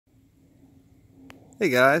Hey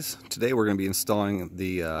guys, today we're going to be installing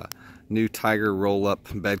the new Tyger roll-up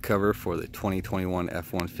bed cover for the 2021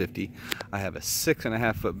 F150. I have a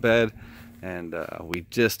 6.5 foot bed, and we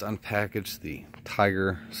just unpackaged the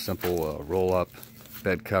Tyger simple roll-up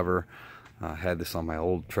bed cover. I had this on my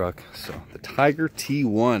old truck, so the Tyger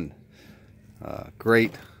T1.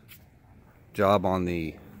 Great job on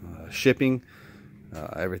the shipping.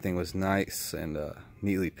 Everything was nice and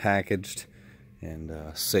neatly packaged and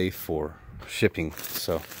safe for shipping,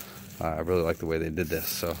 so I really like the way they did this.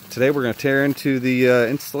 So today we're going to tear into the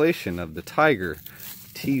installation of the Tyger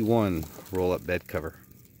T1 roll-up bed cover.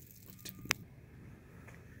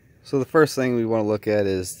 So the first thing we want to look at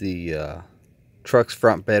is the truck's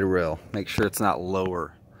front bed rail. Make sure it's not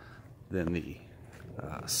lower than the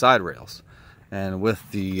side rails. And with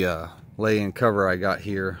the lay-in cover I got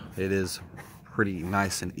here, it is pretty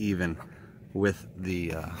nice and even with the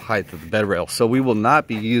height of the bed rail. So we will not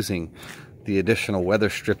be using the additional weather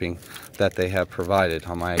stripping that they have provided.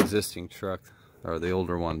 On my existing truck, or the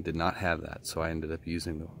older one, did not have that, so I ended up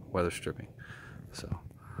using the weather stripping. So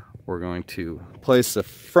we're going to place the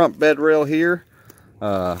front bed rail here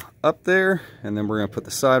up there, and then we're going to put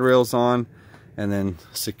the side rails on and then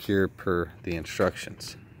secure per the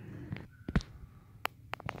instructions.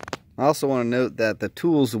 I also want to note that the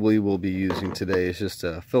tools we will be using today is just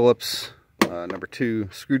a Phillips number 2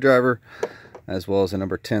 screwdriver, as well as a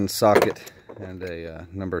number 10 socket and a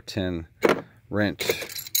number 10 wrench.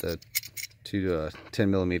 The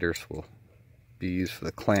 10 millimeters will be used for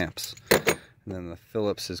the clamps, and then the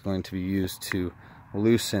Phillips is going to be used to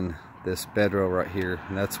loosen this bed rail right here,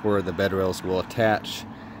 and that's where the bed rails will attach,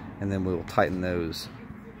 and then we will tighten those.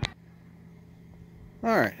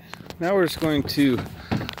 Alright, now we're just going to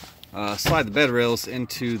slide the bed rails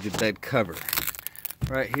into the bed cover.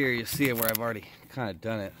 Right here you see it where I've already kind of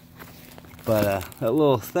done it, but that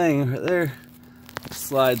little thing right there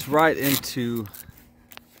slides right into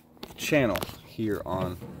the channel here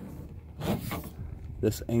on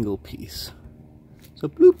this angle piece. So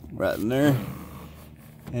bloop, right in there.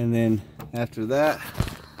 And then after that,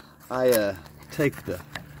 I take the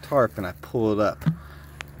tarp and I pull it up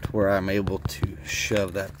to where I'm able to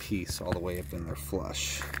shove that piece all the way up in there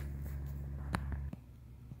flush.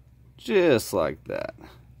 Just like that.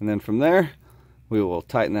 And then from there, we will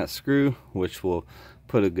tighten that screw, which will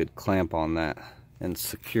put a good clamp on that and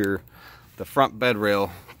secure the front bed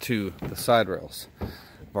rail to the side rails.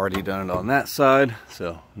 I've already done it on that side,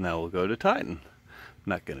 so now we'll go to tighten. I'm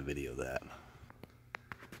not going to video that.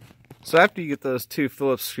 So after you get those 2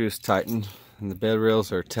 Phillips screws tightened and the bed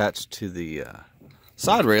rails are attached to the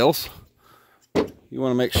side rails, you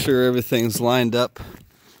want to make sure everything's lined up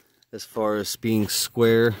as far as being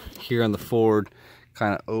square. Here on the Ford,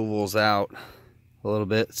 kind of ovals out a little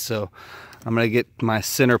bit, so I'm going to get my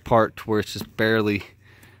center part to where it's just barely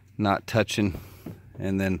not touching,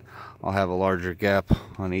 and then I'll have a larger gap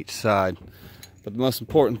on each side. But the most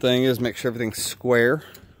important thing is make sure everything's square,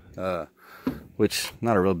 which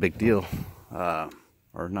not a real big deal,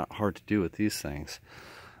 or not hard to do with these things.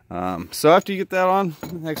 So after you get that on,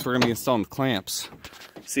 next we're going to be installing the clamps.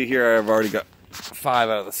 See here, I've already got 5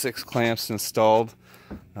 out of the 6 clamps installed.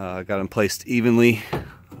 Got them placed evenly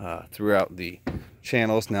throughout the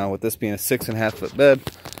channels. Now with this being a 6.5 foot bed,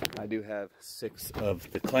 I do have 6 of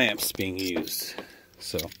the clamps being used.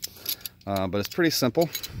 So, but it's pretty simple.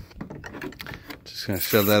 Just gonna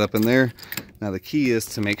shove that up in there. Now the key is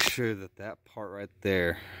to make sure that that part right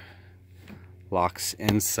there locks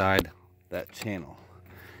inside that channel.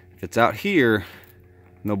 If it's out here,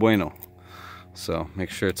 no bueno. So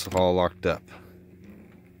make sure it's all locked up.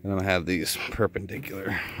 And I'm gonna have these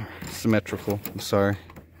perpendicular, symmetrical, I'm sorry.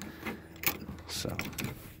 So,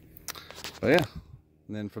 but yeah.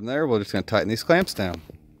 And then from there, we're just gonna tighten these clamps down.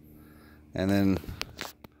 And then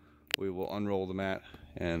we will unroll the mat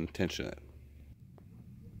and tension it.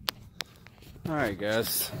 Alright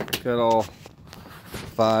guys, got all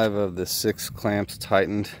 5 of the 6 clamps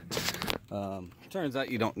tightened. Turns out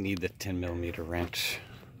you don't need the 10 millimeter wrench.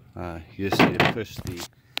 You just need to push the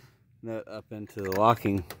nut up into the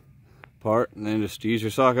locking part and then just use your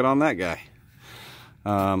socket on that guy.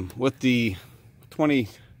 With the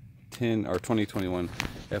 2010 or 2021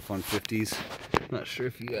 F150s, I'm not sure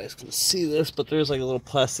if you guys can see this, but there's like a little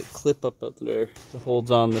plastic clip up there that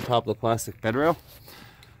holds on the top of the plastic bed rail.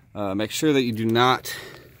 Make sure that you do not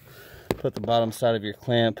put the bottom side of your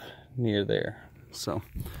clamp near there. So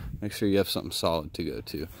make sure you have something solid to go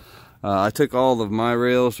to. I took all of my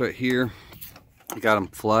rails right here, got them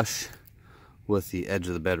flush with the edge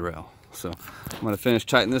of the bed rail. So I'm going to finish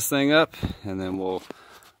tightening this thing up, and then we'll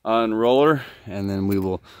unroll her, and then we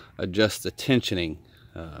will adjust the tensioning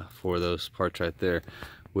for those parts right there,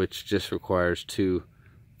 which just requires 2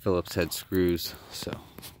 Phillips head screws. So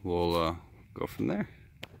we'll go from there.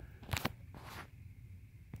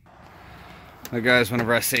 Now guys,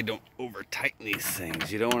 whenever I say don't over tighten these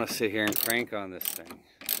things, you don't want to sit here and crank on this thing.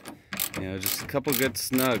 You know, just a couple good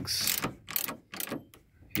snugs.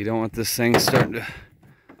 You don't want this thing starting to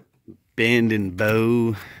bend and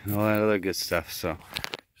bow and all that other good stuff. So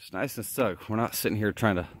just nice and snug. We're not sitting here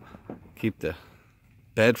trying to keep the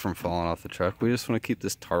bed from falling off the truck. We just want to keep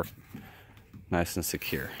this tarp nice and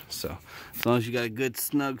secure. So as long as you got a good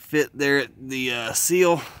snug fit there at the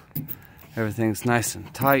seal, everything's nice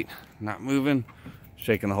and tight, not moving,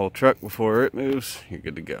 shaking the whole truck before it moves, you're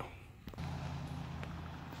good to go.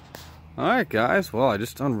 Alright guys, well I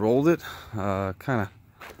just unrolled it, kind of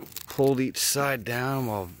pulled each side down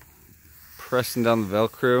while pressing down the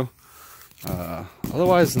Velcro.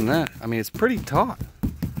 Otherwise than that, I mean, it's pretty taut.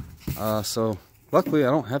 So luckily I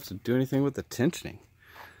don't have to do anything with the tensioning.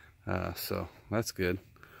 So that's good.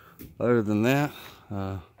 Other than that,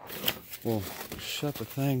 we'll shut the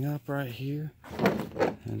thing up right here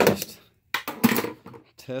and just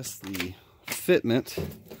test the fitment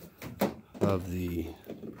of the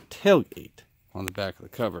tailgate on the back of the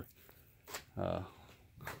cover.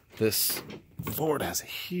 This Ford has a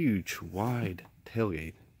huge wide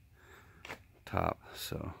tailgate top,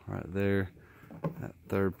 so right there, that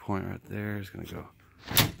third point right there is going to go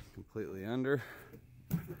completely under.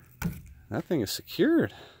 That thing is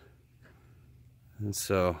secured, and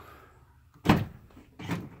so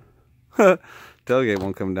tailgate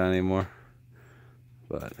won't come down anymore.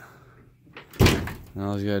 But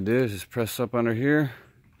all you gotta do is just press up under here,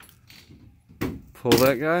 pull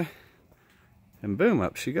that guy, and boom,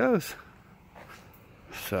 up she goes.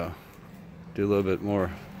 So do a little bit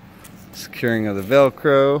more securing of the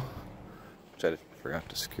Velcro, which I forgot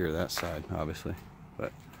to secure that side obviously,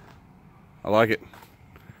 but I like it.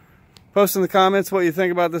 Post in the comments what you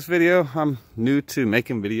think about this video. I'm new to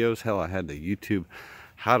making videos. Hell, I had to YouTube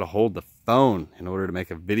how to hold the phone in order to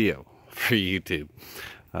make a video for YouTube.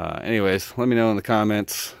 Anyways, let me know in the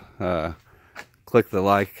comments. Click the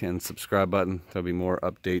like and subscribe button. There'll be more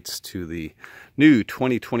updates to the new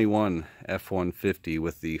 2021 F150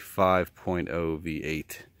 with the 5.0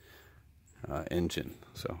 V8 engine.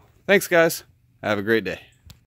 So thanks guys, have a great day.